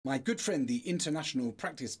My good friend, the international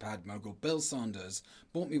practice pad mogul Bill Sanders,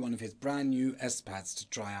 bought me one of his brand new S-pads to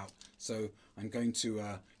try out. So I'm going to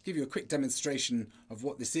give you a quick demonstration of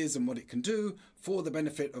what this is and what it can do for the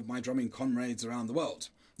benefit of my drumming comrades around the world.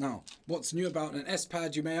 Now, what's new about an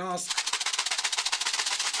S-pad, you may ask?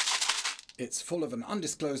 It's full of an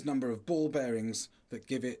undisclosed number of ball bearings that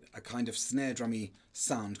give it a kind of snare drummy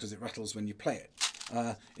sound because it rattles when you play it.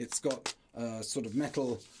 It's got a sort of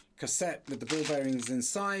metal cassette with the ball bearings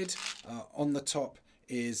inside. On the top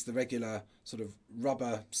is the regular sort of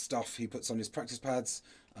rubber stuff he puts on his practice pads.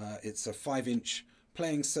 It's a 5-inch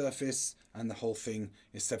playing surface and the whole thing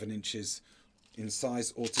is 7 inches in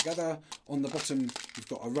size altogether. On the bottom you've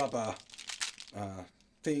got a rubber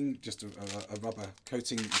thing, just a rubber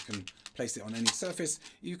coating. You can place it on any surface.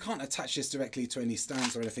 You can't attach this directly to any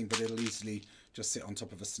stands or anything, but it'll easily just sit on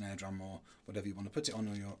top of a snare drum or whatever you want to put it on,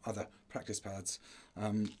 or your other practice pads.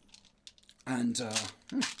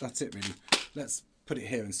 That's it really. Let's put it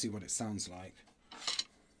here and see what it sounds like.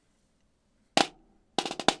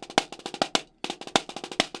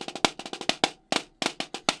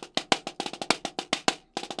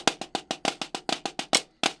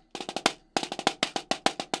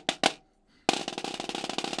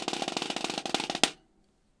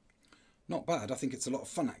 Not bad. I think it's a lot of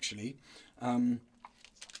fun actually.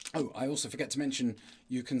 Oh, I also forget to mention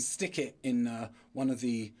you can stick it in one of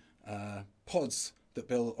the pods that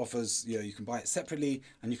Bill offers. You can buy it separately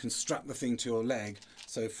and you can strap the thing to your leg.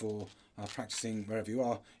 So for practicing wherever you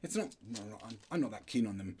are, I'm not that keen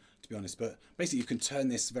on them to be honest, but basically you can turn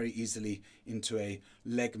this very easily into a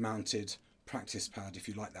leg mounted practice pad if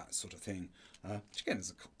you like that sort of thing, which again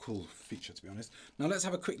is a cool feature to be honest. Now let's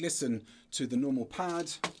have a quick listen to the normal pad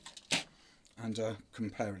and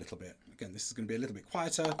compare a little bit. Again, this is going to be a little bit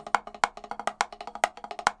quieter.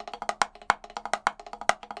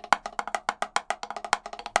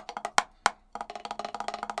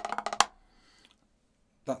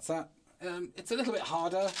 That's that. It's a little bit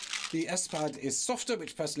harder. The S-pad is softer,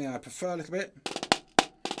 which personally I prefer a little bit.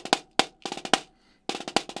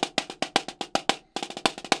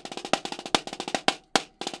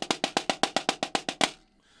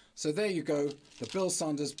 So there you go, the Bill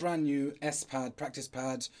Sanders brand new S-pad, practice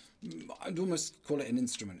pad. I'd almost call it an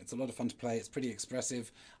instrument. It's a lot of fun to play, it's pretty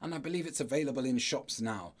expressive, and I believe it's available in shops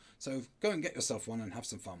now. So go and get yourself one and have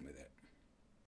some fun with it.